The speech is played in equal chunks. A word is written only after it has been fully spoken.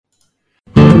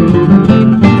Hello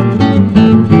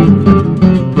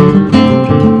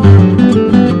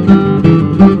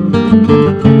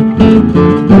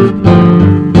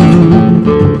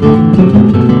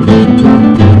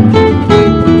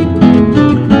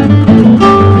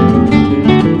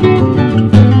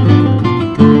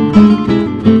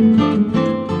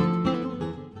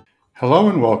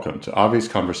and welcome to Avi's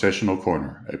Conversational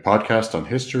Corner, a podcast on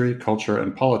history, culture,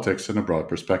 and politics in a broad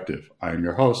perspective. I am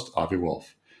your host, Avi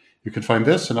Wolf. You can find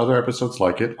this and other episodes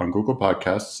like it on Google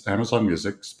Podcasts, Amazon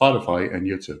Music, Spotify, and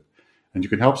YouTube. And you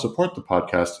can help support the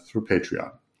podcast through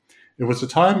Patreon. It was a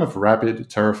time of rapid,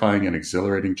 terrifying, and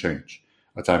exhilarating change,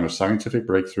 a time of scientific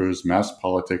breakthroughs, mass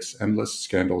politics, endless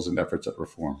scandals, and efforts at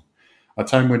reform. A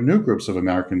time when new groups of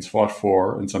Americans fought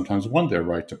for and sometimes won their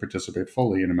right to participate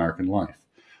fully in American life,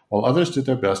 while others did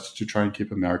their best to try and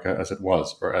keep America as it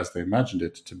was, or as they imagined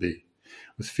it to be.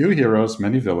 With few heroes,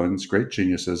 many villains, great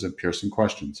geniuses, and piercing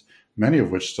questions, many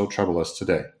of which still trouble us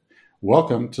today.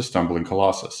 Welcome to Stumbling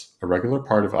Colossus, a regular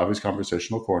part of Avi's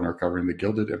Conversational Corner covering the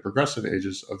Gilded and Progressive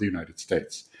ages of the United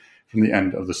States, from the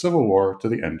end of the Civil War to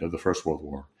the end of the First World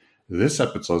War. This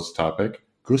episode's topic,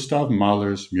 Gustav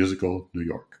Mahler's musical New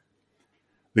York.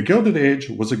 The Gilded Age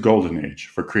was a golden age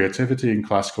for creativity in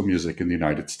classical music in the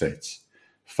United States.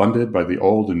 Funded by the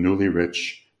old and newly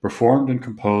rich, performed and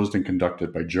composed and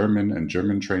conducted by German and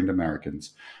German-trained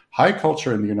Americans, high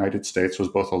culture in the United States was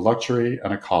both a luxury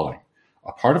and a calling,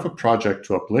 a part of a project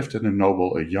to uplift and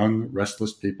ennoble a young,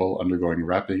 restless people undergoing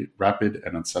rapid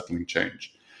and unsettling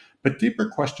change. But deeper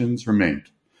questions remained.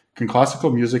 Can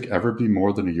classical music ever be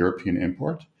more than a European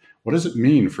import? What does it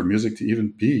mean for music to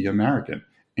even be American?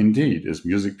 Indeed, is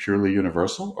music purely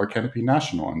universal, or can it be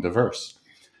national and diverse?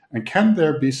 And can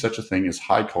there be such a thing as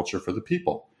high culture for the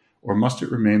people, or must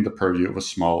it remain the purview of a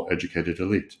small, educated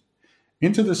elite?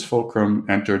 Into this fulcrum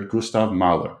entered Gustav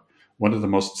Mahler, one of the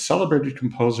most celebrated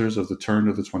composers of the turn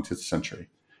of the 20th century,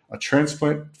 a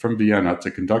transplant from Vienna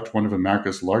to conduct one of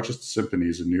America's largest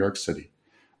symphonies in New York City.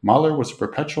 Mahler was a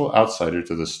perpetual outsider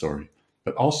to this story,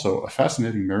 but also a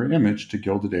fascinating mirror image to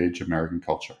Gilded Age American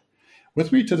culture.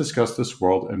 With me to discuss this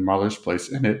world and Mahler's place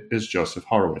in it is Joseph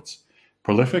Horowitz,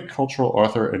 prolific cultural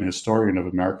author and historian of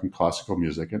American classical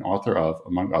music and author of,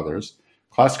 among others,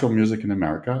 Classical Music in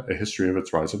America, A History of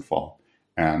Its Rise and Fall,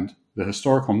 and the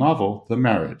historical novel, The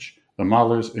Marriage, The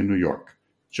Mahlers in New York.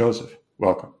 Joseph,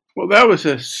 welcome. Well, that was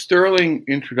a sterling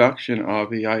introduction,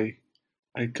 Avi. I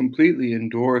completely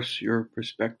endorse your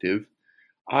perspective.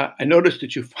 I noticed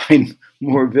that you find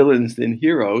more villains than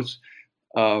heroes.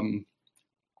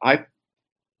 I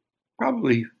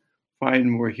probably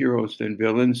find more heroes than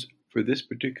villains for this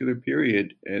particular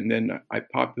period, and then I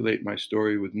populate my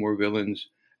story with more villains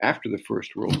after the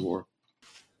First World War.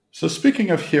 So speaking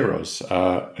of heroes,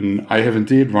 and I have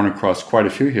indeed run across quite a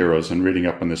few heroes in reading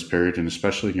up on this period, and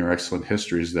especially in your excellent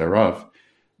histories thereof.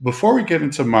 Before we get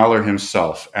into Mahler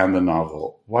himself and the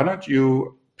novel, why don't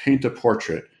you paint a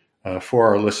portrait for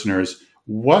our listeners?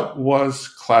 What was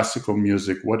classical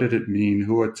music? What did it mean?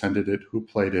 Who attended it? Who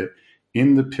played it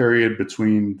in the period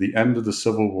between the end of the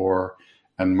Civil War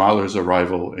and Mahler's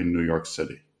arrival in New York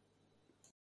City?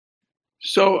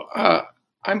 So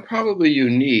I'm probably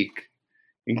unique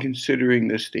in considering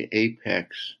this the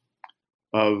apex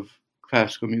of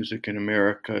classical music in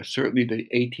America. Certainly the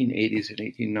 1880s and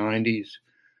 1890s,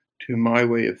 to my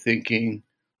way of thinking,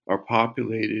 are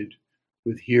populated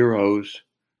with heroes,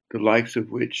 the likes of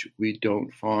which we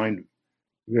don't find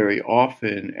very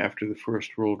often after the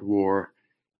First World War.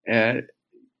 And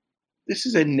this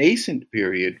is a nascent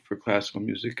period for classical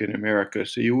music in America,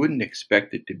 so you wouldn't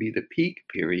expect it to be the peak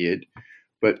period,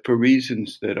 but for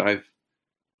reasons that I've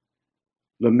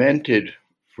lamented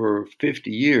for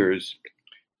 50 years,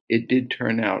 it did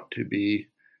turn out to be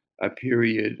a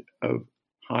period of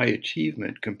high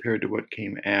achievement compared to what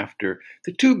came after.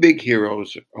 The two big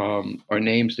heroes are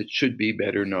names that should be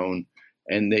better known,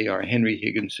 and they are Henry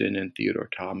Higginson and Theodore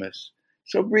Thomas.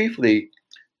 So briefly,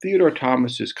 Theodore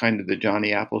Thomas is kind of the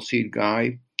Johnny Appleseed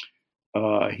guy.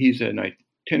 He's an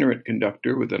itinerant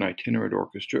conductor with an itinerant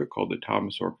orchestra called the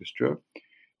Thomas Orchestra.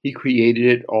 He created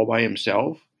it all by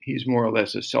himself. He's more or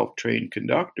less a self-trained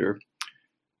conductor,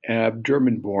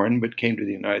 German-born, but came to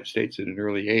the United States at an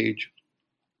early age.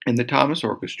 And the Thomas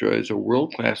Orchestra is a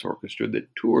world-class orchestra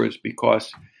that tours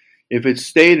because if it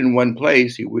stayed in one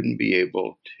place, he wouldn't be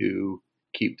able to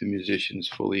keep the musicians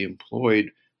fully employed.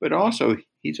 But also,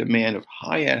 he's a man of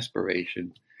high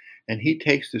aspiration, and he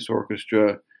takes this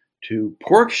orchestra to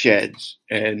pork sheds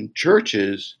and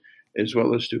churches, as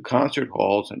well as to concert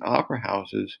halls and opera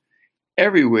houses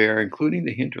everywhere, including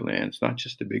the hinterlands, not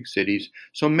just the big cities.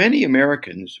 So many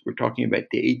Americans, we're talking about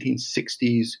the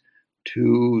 1860s,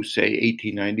 to, say,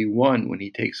 1891, when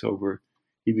he takes over.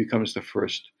 He becomes the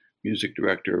first music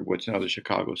director of what's now the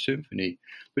Chicago Symphony.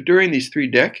 But during these 3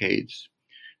 decades,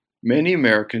 many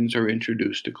Americans are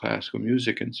introduced to classical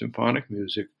music and symphonic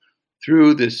music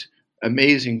through this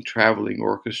amazing traveling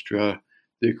orchestra,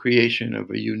 the creation of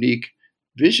a unique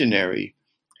visionary.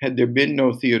 Had there been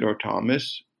no Theodore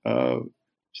Thomas,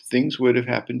 things would have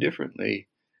happened differently.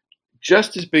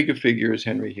 Just as big a figure as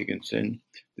Henry Higginson,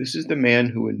 this is the man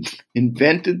who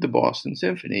invented the Boston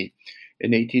Symphony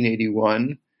in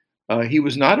 1881. He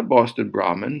was not a Boston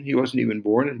Brahmin. He wasn't even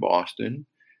born in Boston.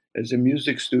 As a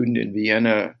music student in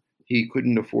Vienna, he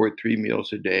couldn't afford 3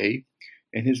 meals a day.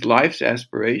 And his life's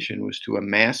aspiration was to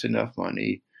amass enough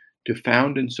money to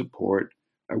found and support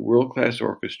a world-class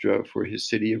orchestra for his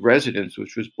city of residence,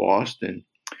 which was Boston.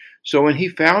 So when he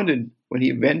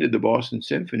invented the Boston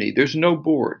Symphony, there's no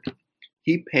board.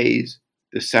 He pays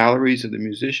the salaries of the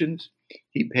musicians.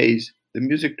 He pays the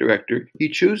music director. He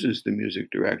chooses the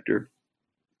music director.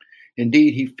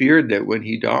 Indeed, he feared that when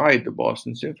he died, the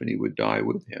Boston Symphony would die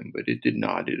with him, but it did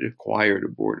not. It acquired a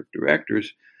board of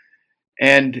directors.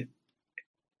 And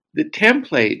the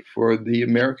template for the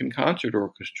American Concert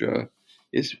Orchestra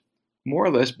is more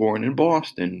or less born in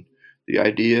Boston. The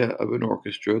idea of an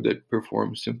orchestra that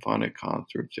performs symphonic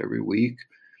concerts every week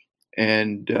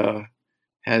and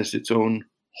has its own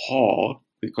hall,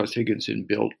 because Higginson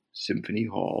built Symphony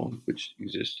Hall, which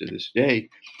exists to this day,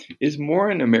 is more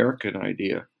an American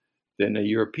idea than a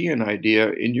European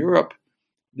idea. In Europe,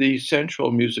 the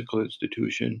central musical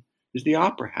institution is the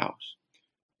opera house.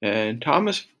 And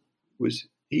Thomas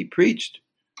he preached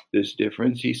this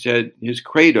difference. He said his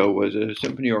credo was a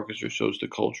symphony orchestra shows the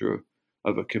culture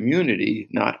of a community,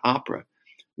 not opera.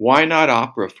 Why not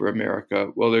opera for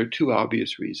America? Well, there are 2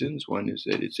 obvious reasons. One is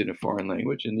that it's in a foreign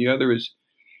language, and the other is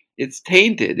it's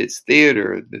tainted. It's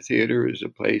theater. The theater is a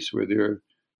place where there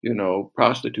are,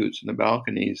 prostitutes in the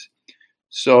balconies.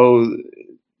 So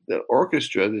the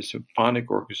orchestra, the symphonic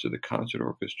orchestra, the concert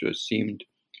orchestra, seemed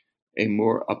a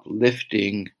more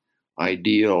uplifting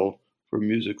ideal for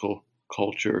musical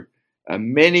culture.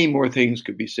 Many more things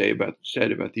could be said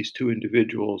about these 2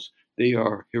 individuals. They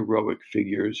are heroic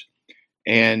figures,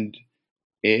 and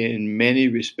in many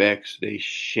respects, they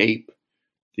shape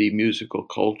the musical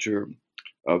culture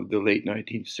of the late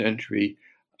 19th century.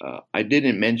 I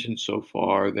didn't mention so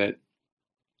far that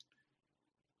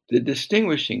the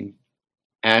distinguishing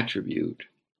attribute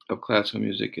of classical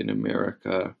music in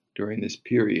America during this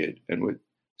period, and what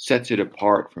sets it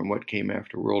apart from what came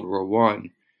after World War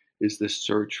I, is the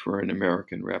search for an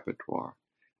American repertoire.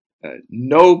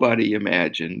 Nobody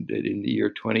imagined that in the year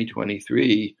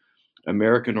 2023,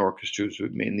 American orchestras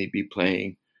would mainly be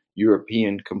playing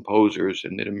European composers,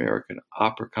 and that American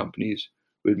opera companies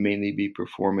would mainly be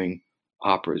performing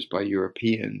operas by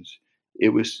Europeans. It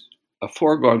was a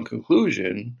foregone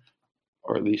conclusion,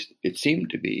 or at least it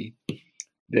seemed to be,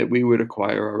 that we would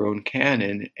acquire our own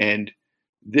canon, and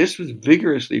this was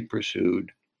vigorously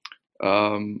pursued.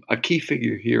 A key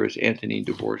figure here is Antonin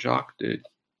Dvorak, the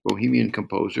Bohemian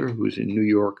composer, who was in New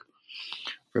York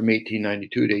from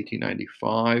 1892 to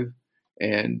 1895,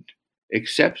 and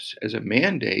accepts as a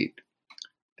mandate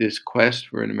this quest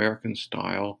for an American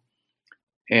style.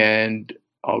 And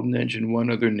I'll mention one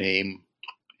other name,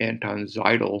 Anton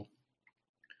Seidl,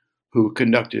 who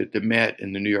conducted at the Met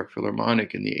and the New York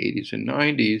Philharmonic in the 80s and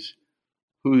 90s,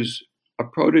 who's a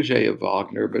protege of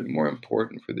Wagner, but more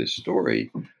important for this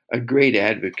story, a great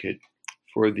advocate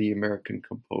for the American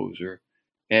composer.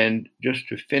 And just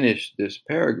to finish this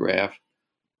paragraph,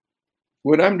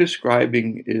 what I'm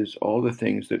describing is all the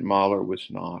things that Mahler was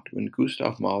not. When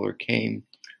Gustav Mahler came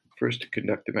first to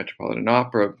conduct the Metropolitan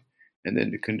Opera and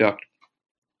then to conduct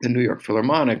the New York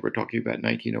Philharmonic, we're talking about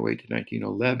 1908 to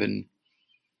 1911,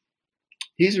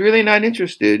 he's really not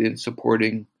interested in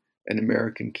supporting an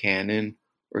American canon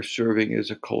or serving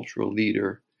as a cultural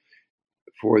leader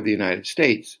for the United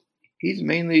States. He's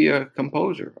mainly a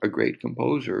composer, a great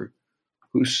composer,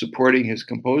 who's supporting his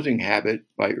composing habit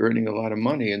by earning a lot of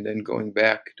money and then going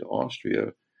back to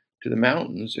Austria, to the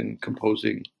mountains, and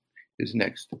composing his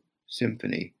next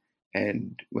symphony.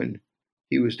 And when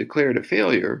he was declared a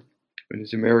failure, when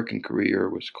his American career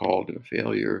was called a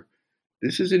failure,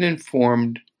 this is an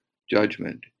informed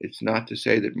judgment. It's not to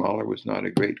say that Mahler was not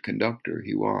a great conductor.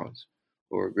 He was.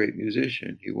 Or a great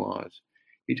musician. He was.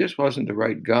 He just wasn't the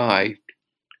right guy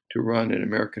to run an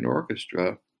American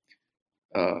orchestra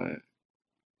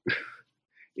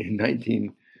in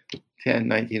 1910,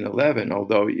 1911,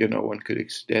 although, one could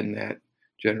extend that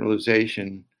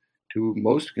generalization to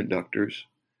most conductors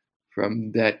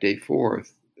from that day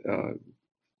forth.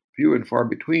 Few and far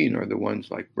between are the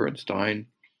ones like Bernstein,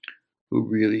 who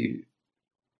really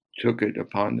took it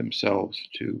upon themselves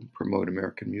to promote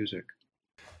American music.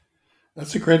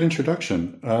 That's a great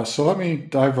introduction. So let me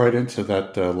dive right into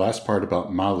that last part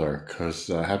about Mahler, because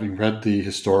having read the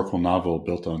historical novel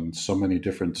built on so many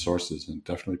different sources and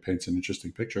definitely paints an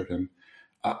interesting picture of him,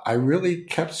 I really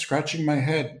kept scratching my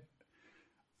head.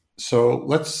 So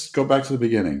let's go back to the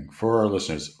beginning for our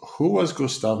listeners. Who was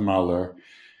Gustav Mahler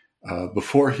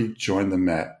before he joined the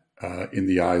Met in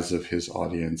the eyes of his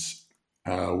audience?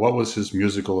 What was his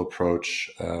musical approach?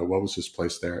 What was his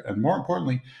place there? And more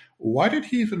importantly, why did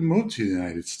he even move to the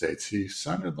United States? He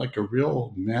sounded like a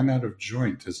real man out of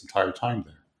joint his entire time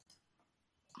there.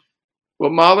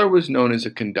 Well, Mahler was known as a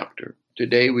conductor.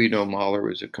 Today we know Mahler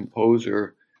as a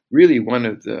composer, really one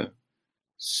of the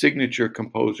signature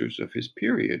composers of his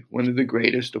period, one of the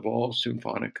greatest of all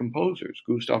symphonic composers.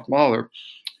 Gustav Mahler,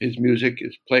 his music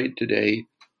is played today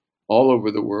all over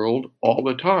the world all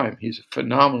the time. He's a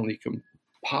phenomenally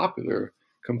popular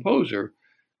composer,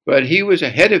 but he was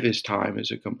ahead of his time as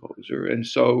a composer, and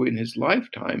so in his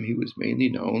lifetime he was mainly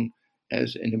known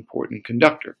as an important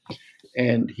conductor.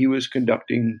 And he was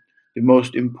conducting the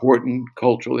most important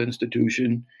cultural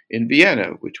institution in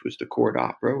Vienna, which was the court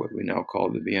opera, what we now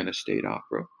call the Vienna State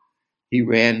Opera. He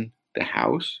ran the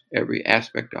house, every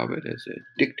aspect of it, as a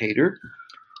dictator.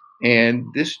 And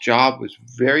this job was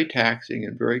very taxing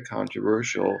and very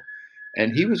controversial,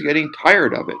 and he was getting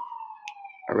tired of it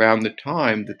around the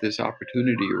time that this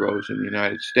opportunity arose in the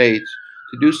United States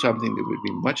to do something that would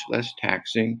be much less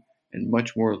taxing and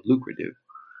much more lucrative.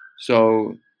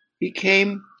 So he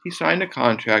signed a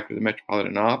contract with the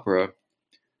Metropolitan Opera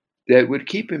that would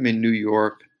keep him in New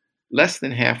York less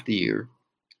than half the year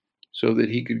so that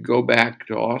he could go back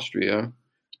to Austria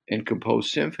and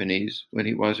compose symphonies when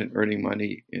he wasn't earning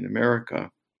money in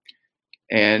America.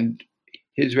 And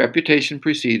his reputation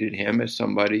preceded him as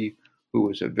somebody who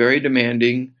was a very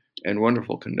demanding and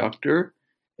wonderful conductor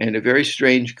and a very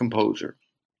strange composer.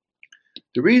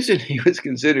 The reason he was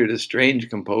considered a strange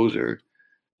composer,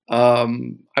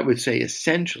 I would say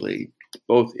essentially,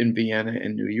 both in Vienna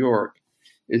and New York,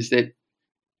 is that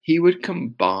he would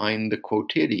combine the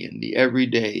quotidian, the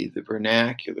everyday, the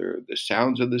vernacular, the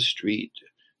sounds of the street,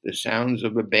 the sounds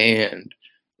of a band,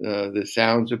 the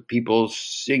sounds of people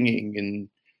singing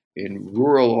in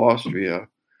rural Austria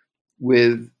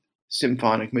with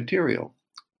symphonic material.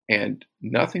 And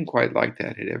nothing quite like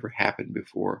that had ever happened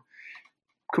before.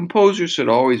 Composers had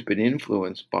always been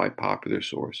influenced by popular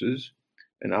sources.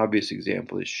 An obvious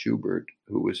example is Schubert,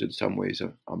 who was in some ways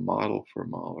a model for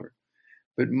Mahler.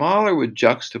 But Mahler would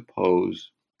juxtapose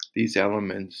these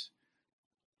elements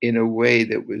in a way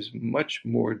that was much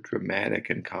more dramatic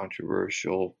and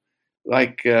controversial.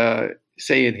 Like,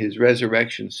 say, in his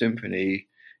Resurrection Symphony,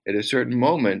 at a certain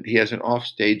moment, he has an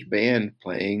offstage band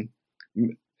playing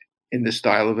in the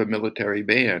style of a military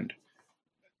band.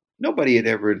 Nobody had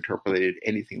ever interpreted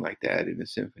anything like that in a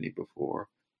symphony before.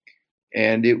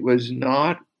 And it was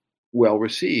not well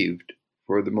received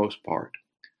for the most part.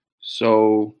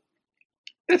 So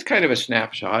that's kind of a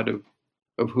snapshot of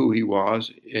who he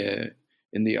was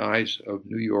in the eyes of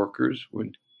New Yorkers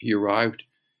when he arrived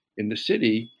in the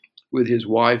city with his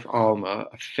wife Alma,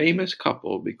 a famous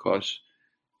couple because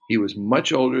he was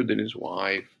much older than his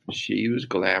wife. She was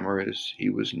glamorous, he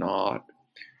was not.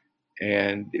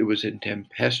 And it was a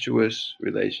tempestuous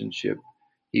relationship.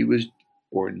 He was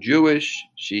born Jewish.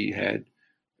 She had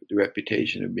the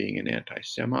reputation of being an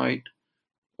anti-Semite.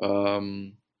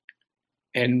 And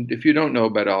if you don't know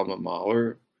about Alma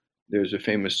Mahler, there's a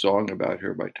famous song about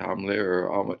her by Tom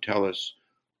Lehrer, Alma Tell Us,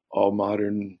 All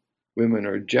Modern Women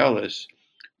Are Jealous.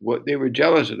 What they were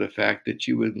jealous of the fact that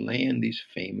she would land these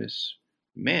famous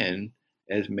men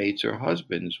as mates or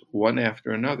husbands, one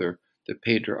after another. The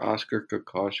painter Oskar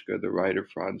Kokoschka, the writer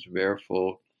Franz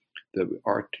Werfel, the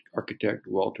architect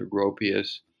Walter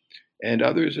Gropius, and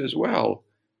others as well.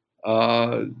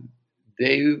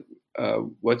 They,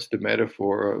 what's the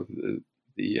metaphor of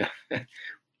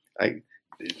I,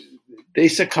 they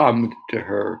succumbed to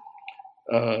her.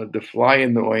 The fly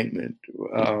in the ointment.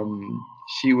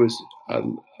 She was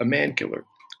a man killer,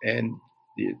 and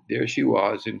there she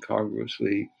was,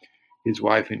 incongruously, his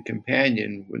wife and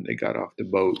companion when they got off the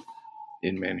boat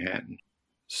in Manhattan.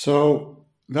 So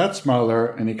that's Mahler,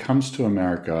 and he comes to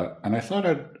America. And I thought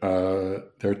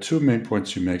there are two main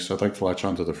points you make, so I'd like to latch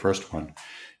on to the first one.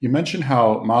 You mentioned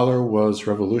how Mahler was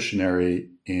revolutionary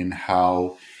in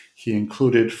how he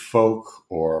included folk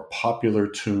or popular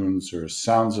tunes or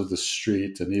sounds of the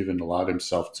street, and even allowed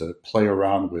himself to play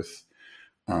around with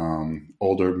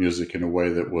older music in a way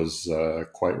that was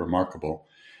quite remarkable.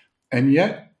 And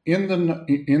yet, In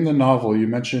the novel, you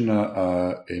mention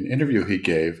an interview he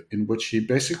gave in which he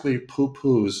basically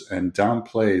poo-poos and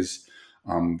downplays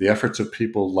the efforts of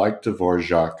people like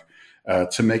Dvorak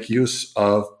to make use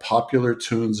of popular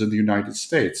tunes in the United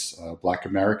States, Black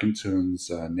American tunes,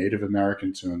 Native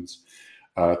American tunes,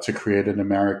 to create an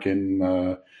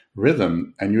American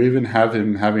rhythm. And you even have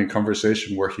him having a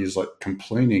conversation where he's like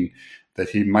complaining that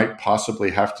he might possibly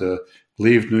have to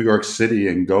leave New York City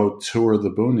and go tour the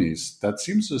boonies. That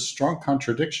seems a strong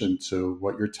contradiction to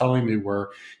what you're telling me, where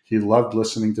he loved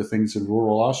listening to things in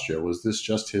rural Austria. Was this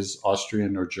just his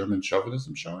Austrian or German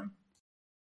chauvinism showing?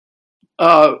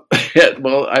 Uh,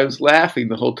 well, I was laughing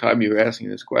the whole time you were asking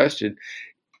this question.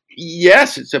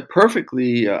 Yes, it's a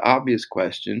perfectly obvious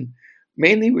question.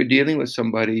 Mainly, we're dealing with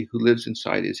somebody who lives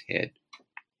inside his head.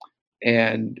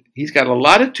 And he's got a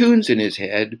lot of tunes in his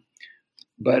head,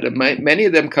 but many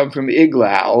of them come from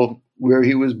Iglau, where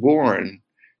he was born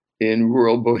in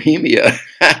rural Bohemia.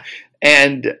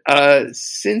 And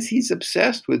since he's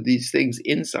obsessed with these things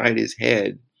inside his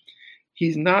head,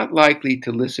 he's not likely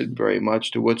to listen very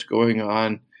much to what's going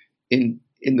on in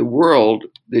the world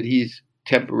that he's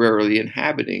temporarily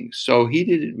inhabiting. So he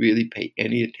didn't really pay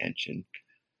any attention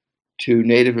to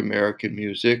Native American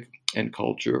music and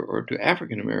culture or to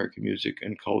African American music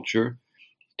and culture,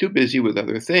 too busy with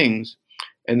other things.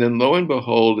 And then lo and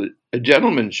behold, a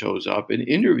gentleman shows up and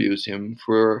interviews him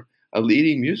for a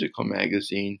leading musical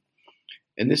magazine.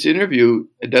 And this interview,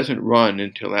 it doesn't run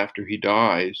until after he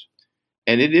dies.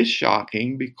 And it is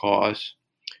shocking because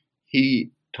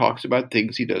he talks about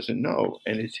things he doesn't know.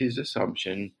 And it's his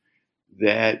assumption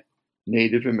that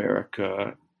Native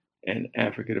America and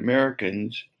African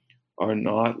Americans are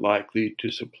not likely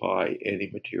to supply any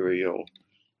material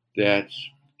that's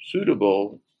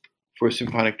suitable for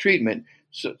symphonic treatment.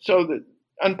 So that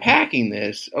unpacking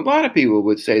this, a lot of people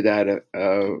would say that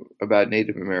about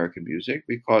Native American music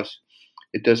because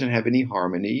it doesn't have any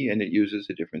harmony and it uses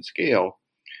a different scale.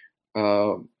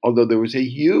 Although there was a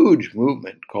huge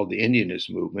movement called the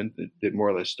Indianist movement that more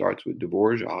or less starts with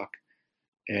Dvorak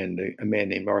and a man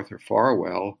named Arthur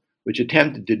Farwell, which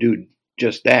attempted to do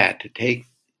just that, to take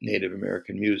Native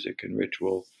American music and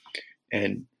ritual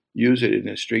and use it in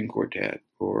a string quartet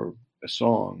or a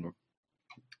song.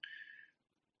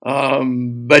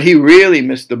 But he really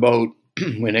missed the boat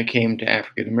when it came to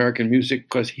African American music,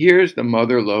 because here's the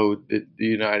mother lode that the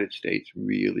United States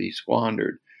really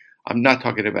squandered. I'm not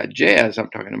talking about jazz,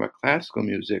 I'm talking about classical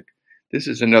music. This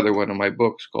is another one of my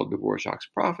books called Dvorak's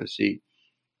Prophecy.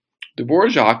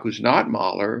 Dvorak, who's not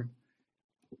Mahler,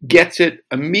 gets it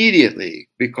immediately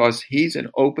because he's an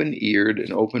open-eared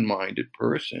and open-minded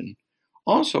person,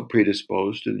 also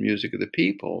predisposed to the music of the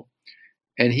people.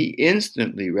 And he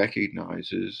instantly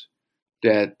recognizes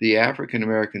that the African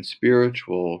American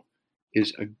spiritual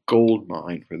is a gold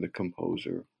mine for the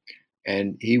composer.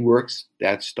 And he works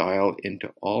that style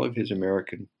into all of his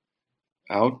American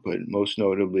output, most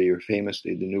notably or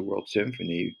famously the New World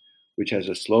Symphony, which has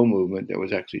a slow movement that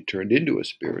was actually turned into a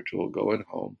spiritual, Going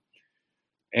Home.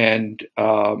 And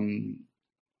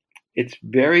it's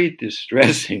very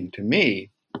distressing to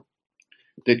me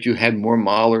that you had more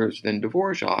Mahlers than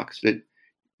Dvoraks. That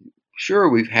sure,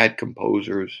 we've had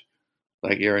composers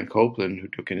like Aaron Copland who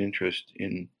took an interest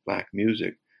in Black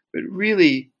music, but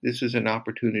really this is an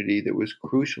opportunity that was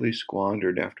crucially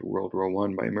squandered after World War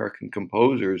I by American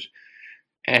composers.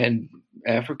 And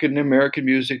African American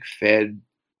music fed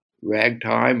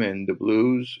ragtime and the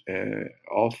blues,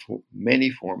 many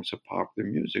forms of popular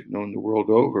music known the world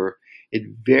over. It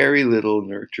very little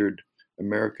nurtured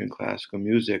American classical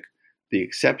music, the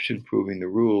exception proving the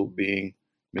rule being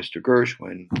Mr.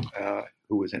 Gershwin,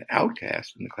 who was an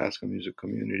outcast in the classical music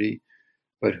community,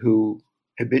 but who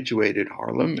habituated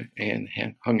Harlem and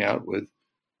hung out with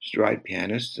stride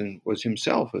pianists and was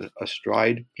himself a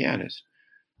stride pianist.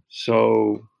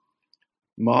 So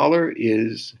Mahler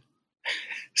is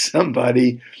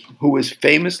somebody who was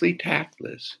famously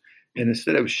tactless. And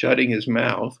instead of shutting his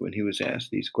mouth when he was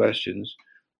asked these questions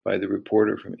by the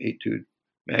reporter from Etude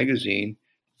magazine,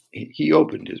 he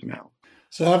opened his mouth.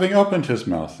 So, having opened his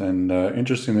mouth, and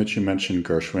interesting that you mentioned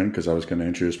Gershwin, because I was going to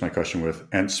introduce my question with,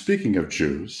 and speaking of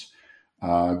Jews,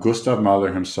 Gustav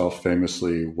Mahler himself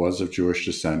famously was of Jewish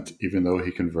descent, even though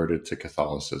he converted to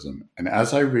Catholicism. And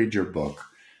as I read your book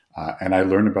and I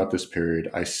learn about this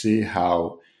period, I see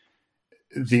how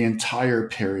the entire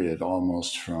period,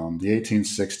 almost from the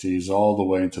 1860s all the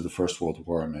way into the First World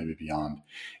War and maybe beyond,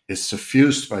 is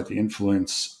suffused by the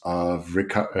influence of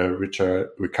Richard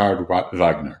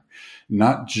Wagner.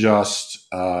 Not just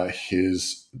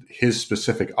his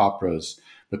specific operas,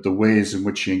 but the ways in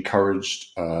which he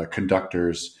encouraged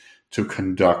conductors to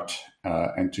conduct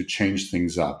and to change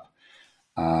things up.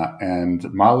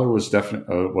 And Mahler was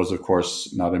of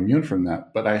course not immune from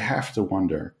that. But I have to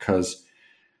wonder, because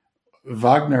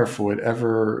Wagner, for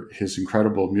whatever his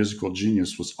incredible musical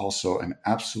genius, was also an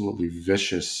absolutely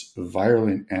vicious,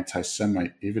 violent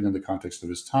anti-Semite, even in the context of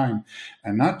his time.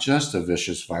 And not just a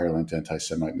vicious, violent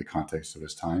anti-Semite in the context of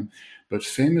his time, but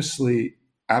famously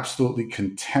absolutely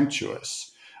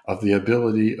contemptuous of the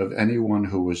ability of anyone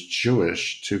who was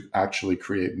Jewish to actually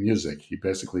create music. He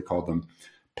basically called them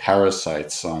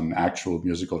parasites on actual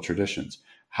musical traditions.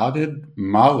 How did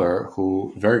Mahler,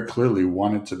 who very clearly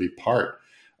wanted to be part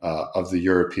of the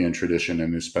European tradition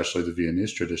and especially the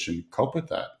Viennese tradition, cope with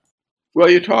that? Well,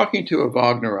 you're talking to a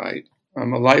Wagnerite.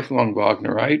 I'm a lifelong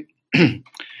Wagnerite,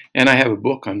 and I have a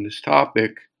book on this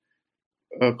topic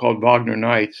called Wagner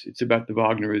Nights. It's about the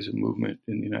Wagnerism movement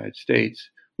in the United States,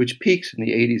 which peaks in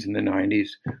the 80s and the 90s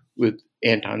with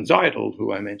Anton Seidel,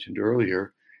 who I mentioned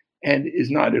earlier, and is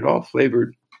not at all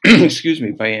flavored, excuse me,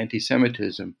 by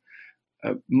anti-Semitism.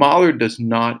 Mahler does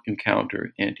not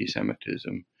encounter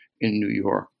anti-Semitism in New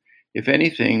York. If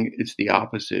anything, it's the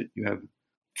opposite. You have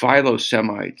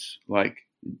philo-Semites like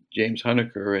James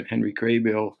Huneker and Henry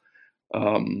Kraybill,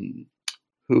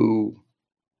 who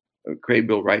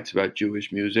Kraybill writes about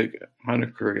Jewish music.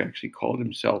 Huneker actually called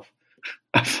himself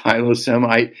a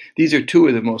philo-Semite. These are two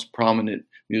of the most prominent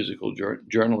musical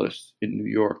journalists in New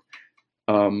York.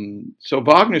 So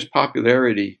Wagner's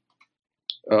popularity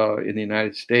in the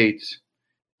United States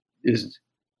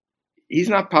he's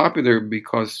not popular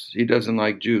because he doesn't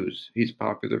like Jews. He's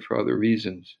popular for other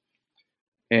reasons.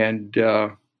 And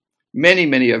many,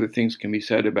 many other things can be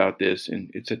said about this,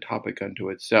 and it's a topic unto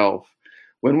itself.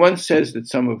 When one says that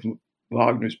some of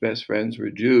Wagner's best friends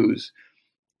were Jews,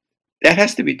 that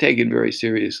has to be taken very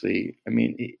seriously. I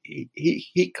mean,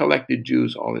 he collected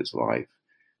Jews all his life.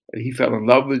 He fell in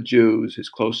love with Jews. His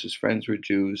closest friends were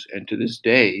Jews. And to this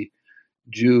day,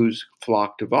 Jews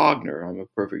flock to Wagner. I'm a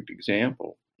perfect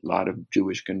example. A lot of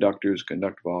Jewish conductors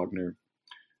conduct Wagner.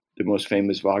 The most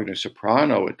famous Wagner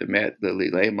soprano at the Met, Lily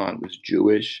Lehmann, was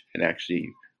Jewish and actually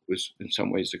was in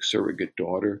some ways a surrogate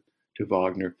daughter to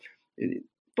Wagner.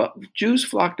 But Jews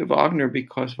flock to Wagner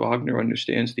because Wagner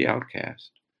understands the outcast.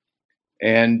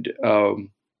 And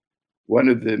one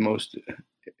of the most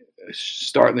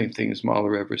startling things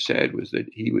Mahler ever said was that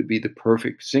he would be the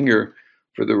perfect singer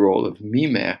for the role of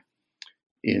Mime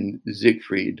in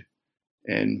Siegfried.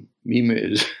 And Mime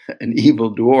is an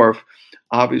evil dwarf,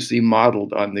 obviously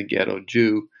modeled on the ghetto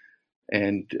Jew.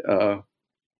 And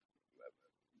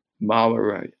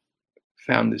Mahler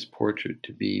found this portrait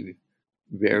to be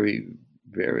very,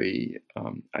 very,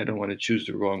 I don't want to choose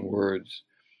the wrong words,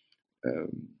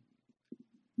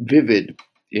 vivid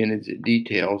in its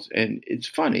details. And it's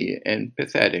funny and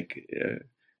pathetic.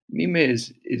 Mime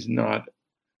is not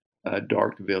a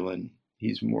dark villain.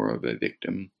 He's more of a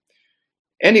victim.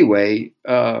 Anyway,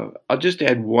 I'll just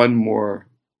add one more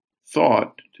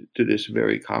thought to this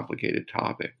very complicated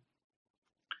topic.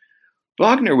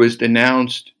 Wagner was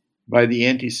denounced by the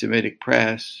anti-Semitic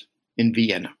press in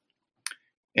Vienna,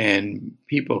 and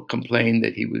people complained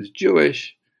that he was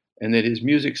Jewish and that his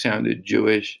music sounded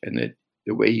Jewish and that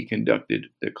the way he conducted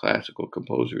the classical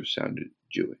composers sounded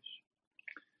Jewish.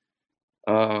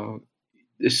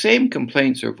 The same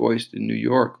complaints are voiced in New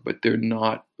York, but they're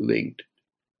not linked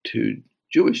to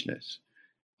Jewishness.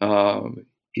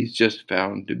 He's just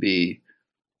found to be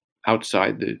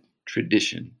outside the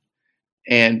tradition.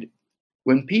 And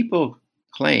when people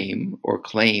claim or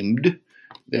claimed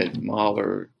that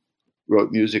Mahler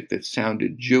wrote music that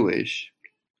sounded Jewish,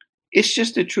 it's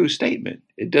just a true statement.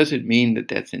 It doesn't mean that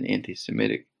that's an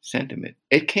anti-Semitic sentiment.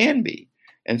 It can be.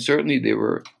 And certainly there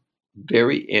were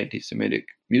very anti-Semitic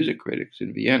music critics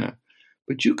in Vienna.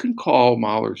 But you can call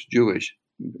Mahler's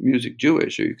music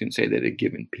Jewish, or you can say that a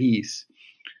given piece,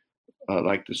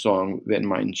 like the song Wenn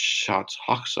mein Schatz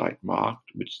Hochzeit macht,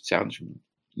 which sounds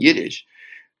Yiddish,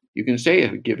 you can say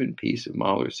a given piece of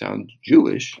Mahler sounds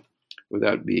Jewish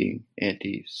without being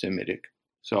anti-Semitic.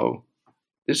 So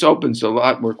this opens a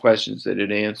lot more questions than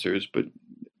it answers, but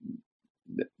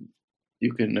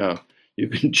you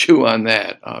can chew on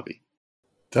that, Avi.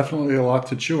 Definitely a lot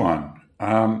to chew on.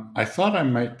 I thought I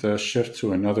might shift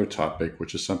to another topic,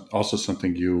 which is also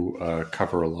something you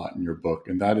cover a lot in your book,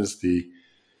 and that is the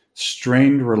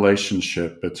strained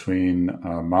relationship between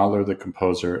Mahler, the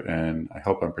composer, and I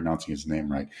hope I'm pronouncing his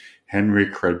name right, Henry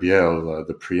Kraybill,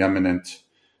 the preeminent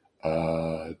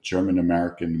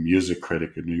German-American music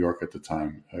critic in New York at the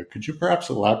time. Could you perhaps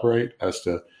elaborate as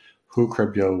to who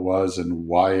Kraybill was and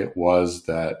why it was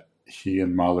that he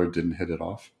and Mahler didn't hit it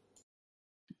off?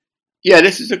 Yeah,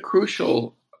 this is a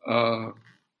crucial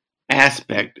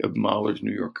aspect of Mahler's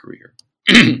New York career.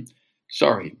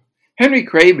 Sorry. Henry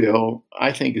Craybill,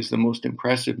 I think, is the most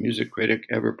impressive music critic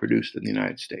ever produced in the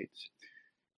United States.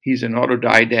 He's an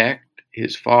autodidact.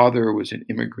 His father was an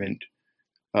immigrant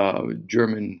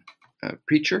German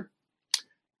preacher.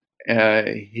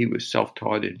 He was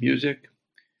self-taught in music,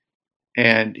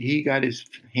 and he got his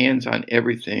hands on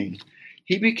everything.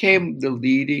 He became the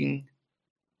leading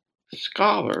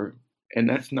scholar, and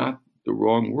that's not the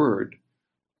wrong word,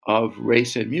 of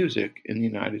race and music in the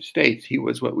United States. He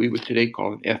was what we would today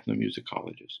call an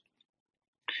ethnomusicologist.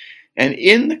 And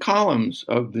in the columns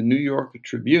of the New York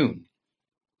Tribune,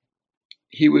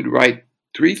 he would write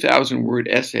 3,000-word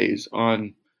essays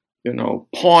on,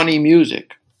 Pawnee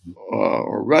music,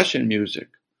 or Russian music,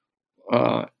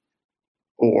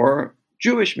 or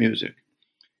Jewish music.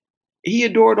 He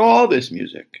adored all this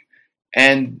music.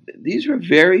 And these were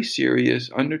very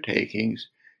serious undertakings.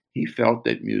 He felt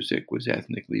that music was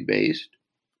ethnically based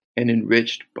and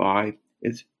enriched by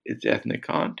its ethnic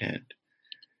content.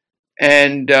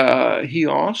 And he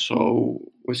also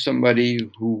was somebody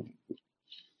who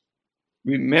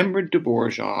remembered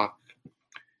Dvorak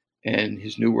and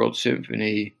his New World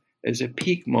Symphony as a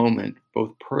peak moment,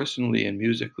 both personally and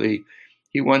musically.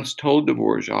 He once told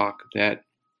Dvorak that,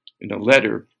 in a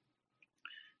letter,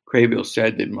 Craybill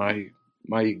said that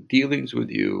my dealings with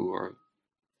you are,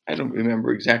 I don't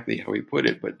remember exactly how he put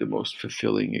it, but the most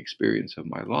fulfilling experience of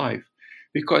my life,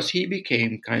 because he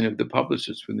became kind of the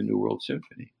publicist for the New World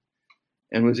Symphony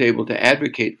and was able to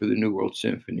advocate for the New World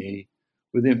Symphony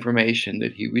with information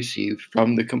that he received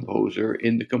from the composer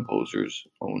in the composer's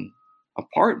own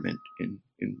apartment in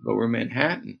Lower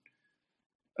Manhattan.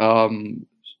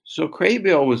 So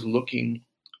Craybill was looking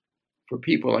for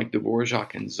people like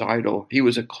Dvorak and Seidel. He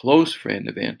was a close friend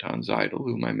of Anton Seidel,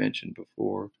 whom I mentioned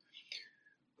before,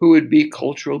 who would be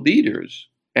cultural leaders.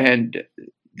 And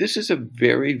this is a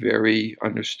very, very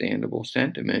understandable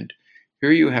sentiment.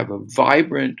 Here you have a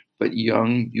vibrant but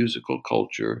young musical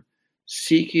culture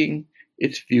seeking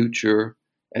its future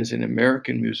as an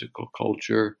American musical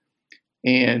culture,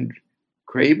 and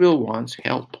Craybill wants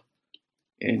help.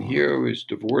 And here was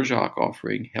Dvorak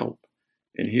offering help.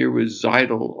 And here was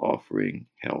Seidel offering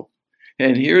help.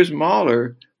 And here's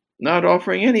Mahler not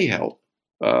offering any help.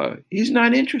 He's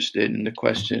not interested in the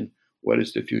question, what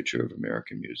is the future of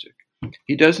American music?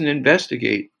 He doesn't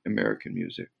investigate American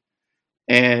music.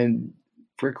 And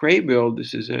for Craybill,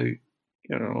 this is a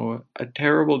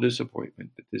terrible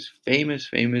disappointment that this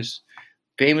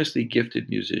famously gifted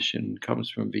musician comes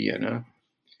from Vienna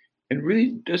and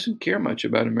really doesn't care much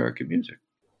about American music.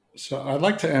 So I'd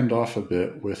like to end off a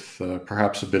bit with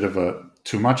perhaps a bit of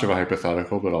too much of a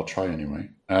hypothetical, but I'll try anyway.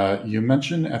 You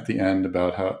mentioned at the end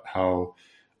about how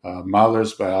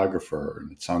Mahler's biographer, and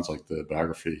it sounds like the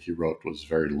biography he wrote was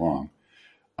very long,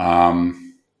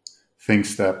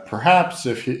 thinks that perhaps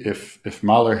if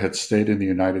Mahler had stayed in the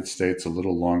United States a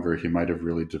little longer, he might have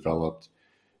really developed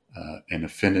an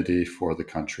affinity for the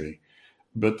country.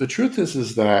 But the truth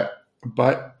is that,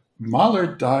 Mahler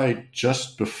died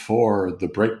just before the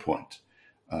breakpoint,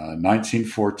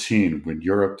 1914, when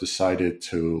Europe decided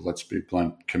to, let's be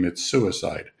blunt, commit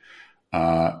suicide.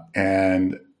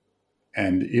 And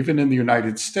even in the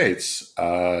United States,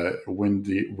 when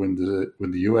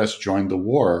the U.S. joined the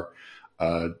war,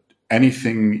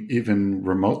 anything even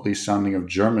remotely sounding of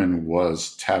German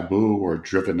was taboo or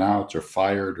driven out or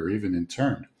fired or even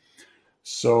interned.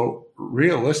 So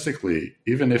realistically,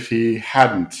 even if he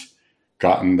hadn't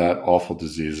gotten that awful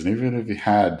disease, and even if he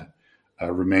had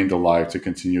remained alive to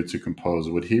continue to compose,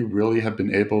 would he really have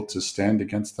been able to stand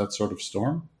against that sort of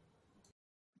storm?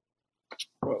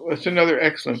 Well, that's another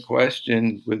excellent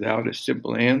question without a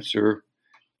simple answer.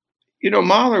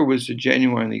 Mahler was a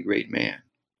genuinely great man.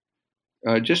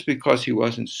 Just because he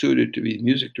wasn't suited to be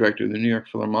music director of the New York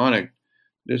Philharmonic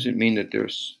doesn't mean that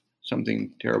there's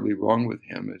something terribly wrong with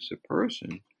him as a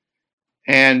person.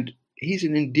 And he's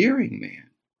an endearing man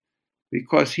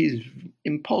because he's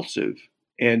impulsive.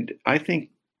 And I think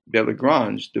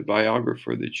Delagrange, the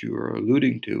biographer that you are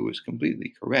alluding to, was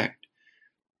completely correct.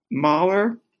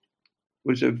 Mahler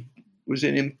was an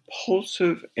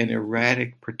impulsive and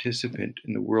erratic participant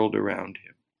in the world around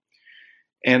him.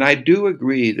 And I do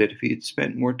agree that if he had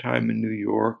spent more time in New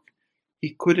York,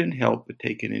 he couldn't help but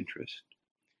take an interest.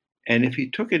 And if he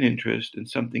took an interest and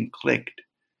something clicked,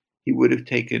 he would have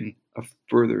taken a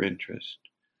further interest.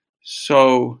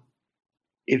 So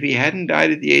if he hadn't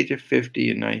died at the age of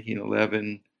 50 in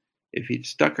 1911, if he'd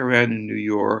stuck around in New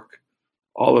York,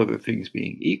 all other things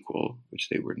being equal, which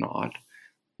they were not,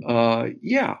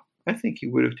 I think he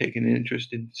would have taken an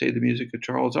interest in, say, the music of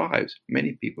Charles Ives.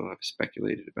 Many people have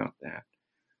speculated about that.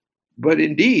 But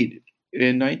indeed,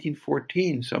 in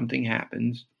 1914, something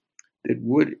happens that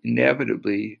would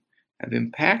inevitably have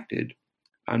impacted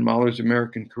on Mahler's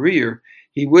American career.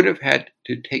 He would have had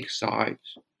to take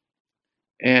sides,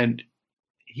 and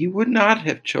he would not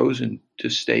have chosen to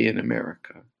stay in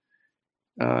America.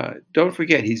 Don't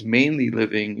forget, he's mainly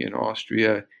living in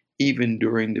Austria, even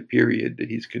during the period that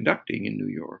he's conducting in New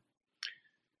York.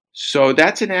 So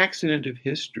that's an accident of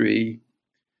history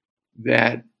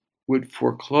that would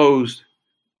foreclose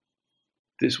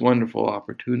this wonderful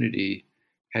opportunity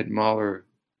had Mahler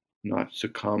not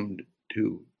succumbed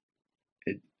to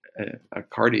a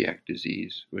cardiac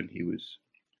disease when he was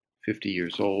 50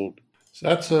 years old. So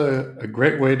that's a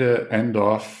great way to end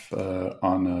off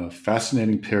on a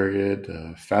fascinating period,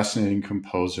 a fascinating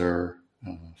composer,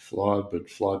 flawed, but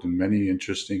flawed in many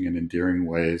interesting and endearing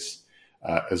ways,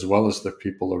 as well as the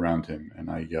people around him. And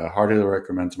I heartily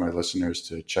recommend to my listeners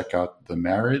to check out The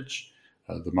Marriage,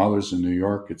 The Mahlers in New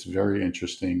York. It's very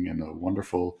interesting and a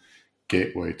wonderful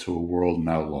gateway to a world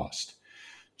now lost.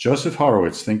 Joseph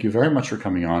Horowitz, thank you very much for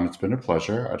coming on. It's been a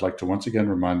pleasure. I'd like to once again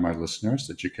remind my listeners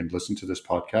that you can listen to this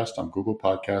podcast on Google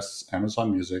Podcasts,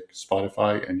 Amazon Music,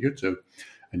 Spotify, and YouTube,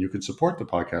 and you can support the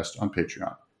podcast on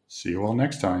Patreon. See you all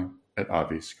next time at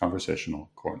Avi's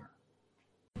Conversational Corner.